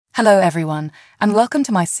Hello everyone, and welcome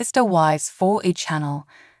to my Sister Wives 4E channel.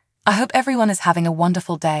 I hope everyone is having a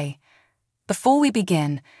wonderful day. Before we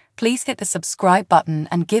begin, please hit the subscribe button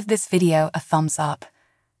and give this video a thumbs up.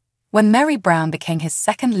 When Meri Brown became his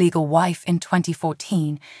second legal wife in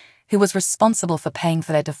 2014, who was responsible for paying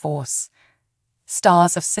for their divorce.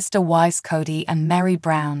 Stars of Sister Wives Kody and Meri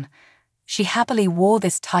Brown. She happily wore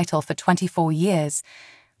this title for 24 years,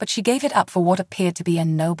 but she gave it up for what appeared to be a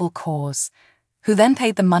noble cause. Who then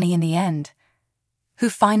paid the money in the end? Who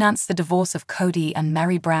financed the divorce of Kody and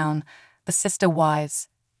Meri Brown, the sister wives?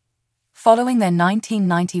 Following their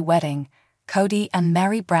 1990 wedding, Kody and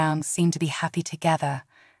Meri Brown seemed to be happy together.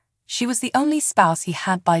 She was the only spouse he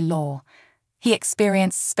had by law. He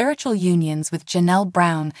experienced spiritual unions with Janelle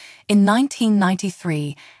Brown in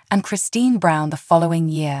 1993 and Christine Brown the following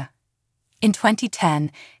year. In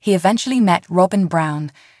 2010, he eventually met Robin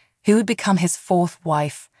Brown, who would become his fourth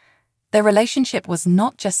wife. Their relationship was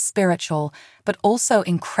not just spiritual, but also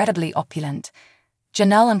incredibly opulent.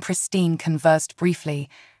 Janelle and Christine conversed briefly,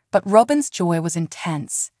 but Robin's joy was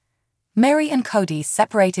intense. Meri and Kody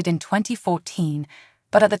separated in 2014,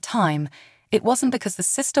 but at the time, it wasn't because the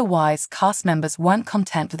Sister Wives cast members weren't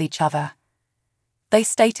content with each other. They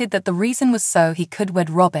stated that the reason was so he could wed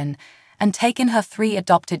Robin and take in her 3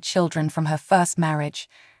 adopted children from her first marriage.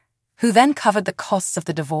 Who then covered the costs of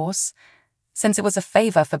the divorce? Since it was a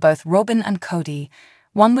favor for both Robin and Kody,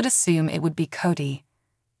 one would assume it would be Kody.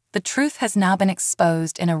 The truth has now been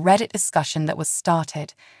exposed in a Reddit discussion that was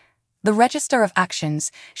started. The Register of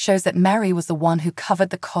Actions shows that Meri was the one who covered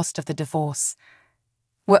the cost of the divorce.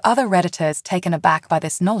 Were other Redditors taken aback by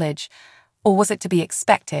this knowledge, or was it to be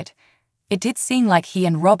expected? It did seem like he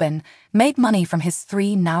and Robin made money from his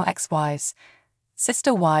 3 now ex-wives.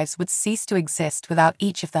 Sister wives would cease to exist without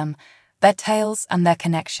each of them, their tales and their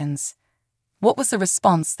connections. What was the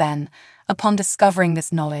response, then, upon discovering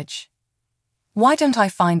this knowledge? Why don't I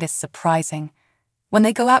find this surprising? When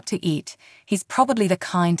they go out to eat, he's probably the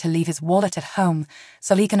kind to leave his wallet at home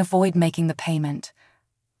so he can avoid making the payment.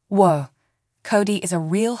 Whoa, Kody is a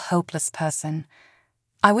real hopeless person.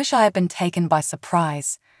 I wish I had been taken by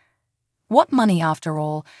surprise. What money, after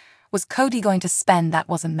all, was Kody going to spend that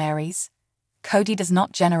wasn't Meri's? Kody does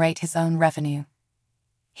not generate his own revenue.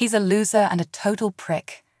 He's a loser and a total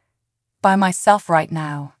prick. By myself right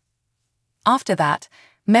now. After that,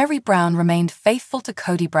 Meri Brown remained faithful to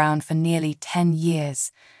Kody Brown for nearly 10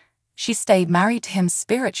 years. She stayed married to him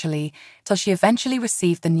spiritually till she eventually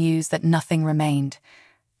received the news that nothing remained.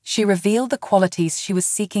 She revealed the qualities she was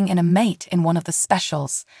seeking in a mate in one of the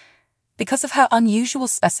specials. Because of her unusual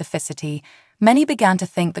specificity, many began to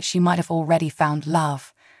think that she might have already found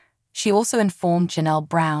love. She also informed Janelle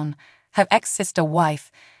Brown, her ex-sister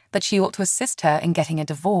wife, that she ought to assist her in getting a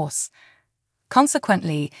divorce.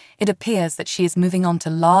 Consequently, it appears that she is moving on to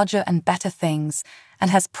larger and better things and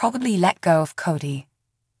has probably let go of Kody.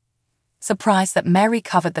 Surprised that Meri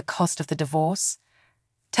covered the cost of the divorce?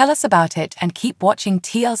 Tell us about it and keep watching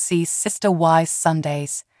TLC's Sister Wives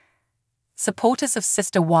Sundays. Supporters of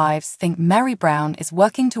Sister Wives think Meri Brown is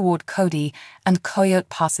working toward Kody and Coyote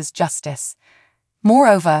Pass's justice.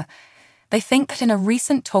 Moreover, they think that in a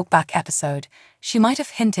recent Talkback episode, she might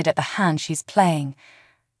have hinted at the hand she's playing.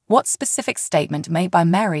 What specific statement made by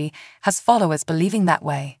Meri has followers believing that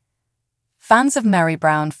way? Fans of Meri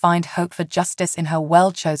Brown find hope for justice in her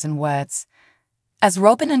well-chosen words. As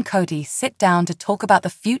Robin and Kody sit down to talk about the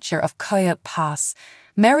future of Coyote Pass,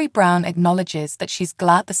 Meri Brown acknowledges that she's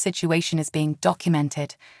glad the situation is being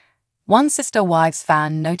documented. One Sister Wives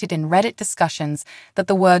fan noted in Reddit discussions that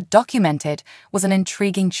the word documented was an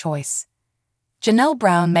intriguing choice. Janelle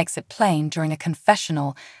Brown makes it plain during a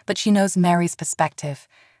confessional that she knows Meri's perspective.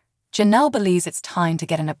 Janelle believes it's time to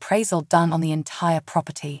get an appraisal done on the entire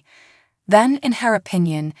property. Then, in her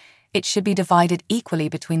opinion, it should be divided equally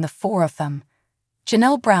between the 4 of them.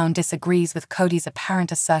 Janelle Brown disagrees with Kody's apparent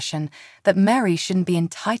assertion that Meri shouldn't be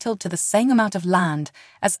entitled to the same amount of land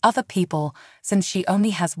as other people since she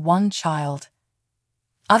only has 1 child.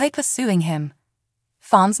 Are they pursuing him?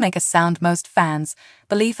 Fans make a sound. Most fans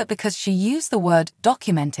believe that because she used the word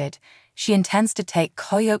documented, she intends to take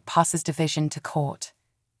Coyote Pass's division to court.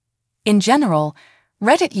 In general,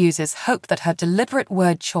 Reddit users hoped that her deliberate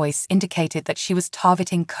word choice indicated that she was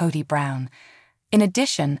targeting Kody Brown. In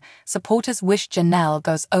addition, supporters wish Janelle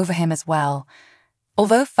goes over him as well.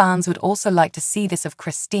 Although fans would also like to see this of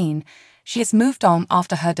Christine, she has moved on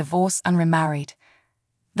after her divorce and remarried.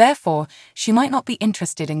 Therefore, she might not be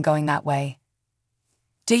interested in going that way.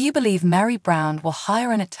 Do you believe Meri Brown will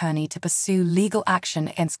hire an attorney to pursue legal action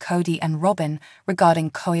against Kody and Robin regarding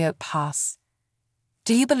Coyote Pass?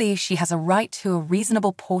 Do you believe she has a right to a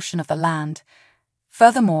reasonable portion of the land?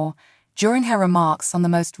 Furthermore, during her remarks on the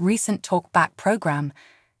most recent Talkback program,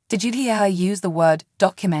 did you hear her use the word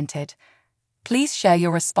documented? Please share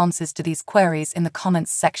your responses to these queries in the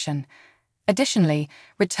comments section. Additionally,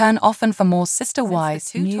 return often for more Sister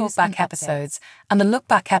Wives news Talkback episodes and the Look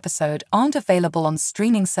Back episode aren't available on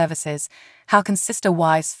streaming services. How can Sister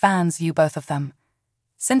Wives fans view both of them?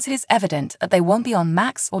 Since it is evident that they won't be on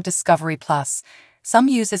Max or Discovery Plus, some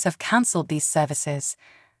users have cancelled these services.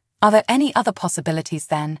 Are there any other possibilities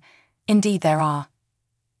then? Indeed there are.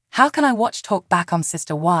 How can I watch Talkback on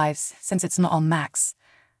Sister Wives since it's not on Max?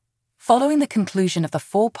 Following the conclusion of the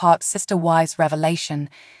 4-part Sister Wives revelation,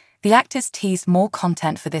 the actors teased more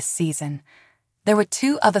content for this season. There were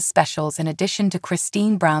 2 other specials in addition to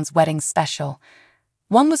Christine Brown's wedding special.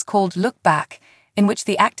 One was called Look Back, in which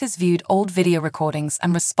the actors viewed old video recordings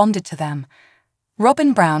and responded to them.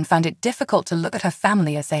 Robin Brown found it difficult to look at her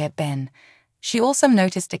family as they had been. She also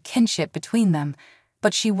noticed a kinship between them,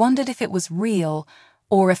 but she wondered if it was real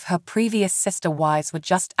or if her previous sister wives were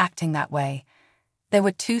just acting that way. There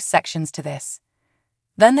were 2 sections to this.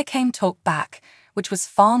 Then there came Talk Back, which was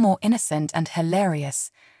far more innocent and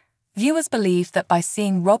hilarious. Viewers believed that by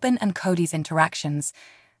seeing Robin and Cody's interactions,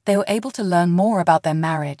 they were able to learn more about their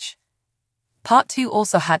marriage. Part 2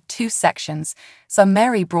 also had 2 sections, so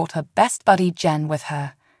Meri brought her best buddy Jen with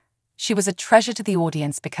her. She was a treasure to the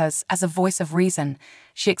audience because, as a voice of reason,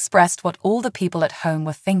 she expressed what all the people at home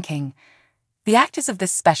were thinking. The actors of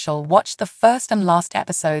this special watched the first and last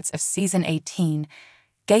episodes of Season 18,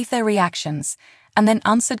 gave their reactions, and then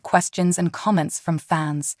answered questions and comments from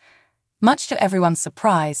fans. Much to everyone's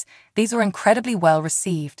surprise, these were incredibly well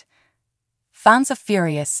received. Fans are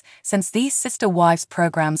furious since these Sister Wives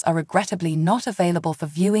programs are regrettably not available for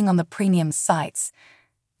viewing on the premium sites.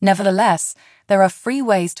 Nevertheless, there are free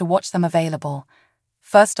ways to watch them available.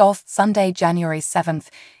 First off, Sunday, January 7th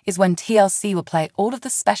is when TLC will play all of the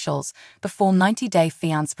specials before 90 Day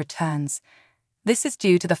Fiancé returns. This is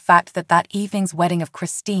due to the fact that that evening's wedding of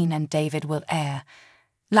Christine and David will air.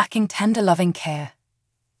 Lacking tender loving care.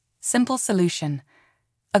 Simple solution.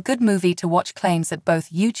 A good movie to watch claims that both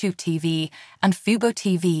YouTube TV and Fubo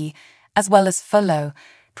TV, as well as Follow,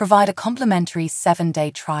 provide a complimentary 7-day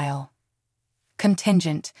trial.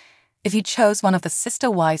 Contingent. If you chose one of the Sister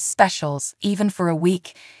Wives specials, even for a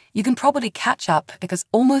week, you can probably catch up because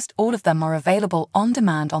almost all of them are available on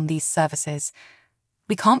demand on these services.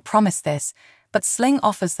 We can't promise this, but Sling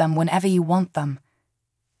offers them whenever you want them.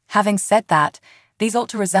 Having said that, these ought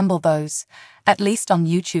to resemble those, at least on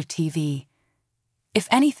YouTube TV. If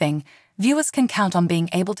anything, viewers can count on being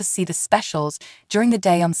able to see the specials during the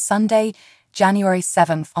day on Sunday, January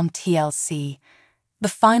 7th on TLC. The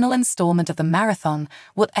final installment of the marathon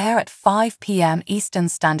will air at 5 p.m. Eastern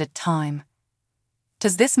Standard Time.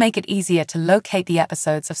 Does this make it easier to locate the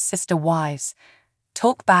episodes of Sister Wives,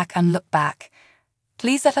 Talk Back and Look Back?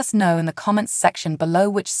 Please let us know in the comments section below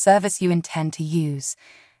which service you intend to use.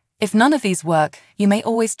 If none of these work, you may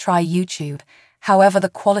always try YouTube. However, the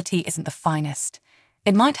quality isn't the finest.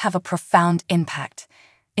 It might have a profound impact.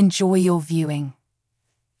 Enjoy your viewing.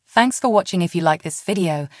 Thanks for watching. If you like this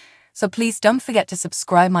video, so please don't forget to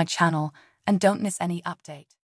subscribe my channel and don't miss any update.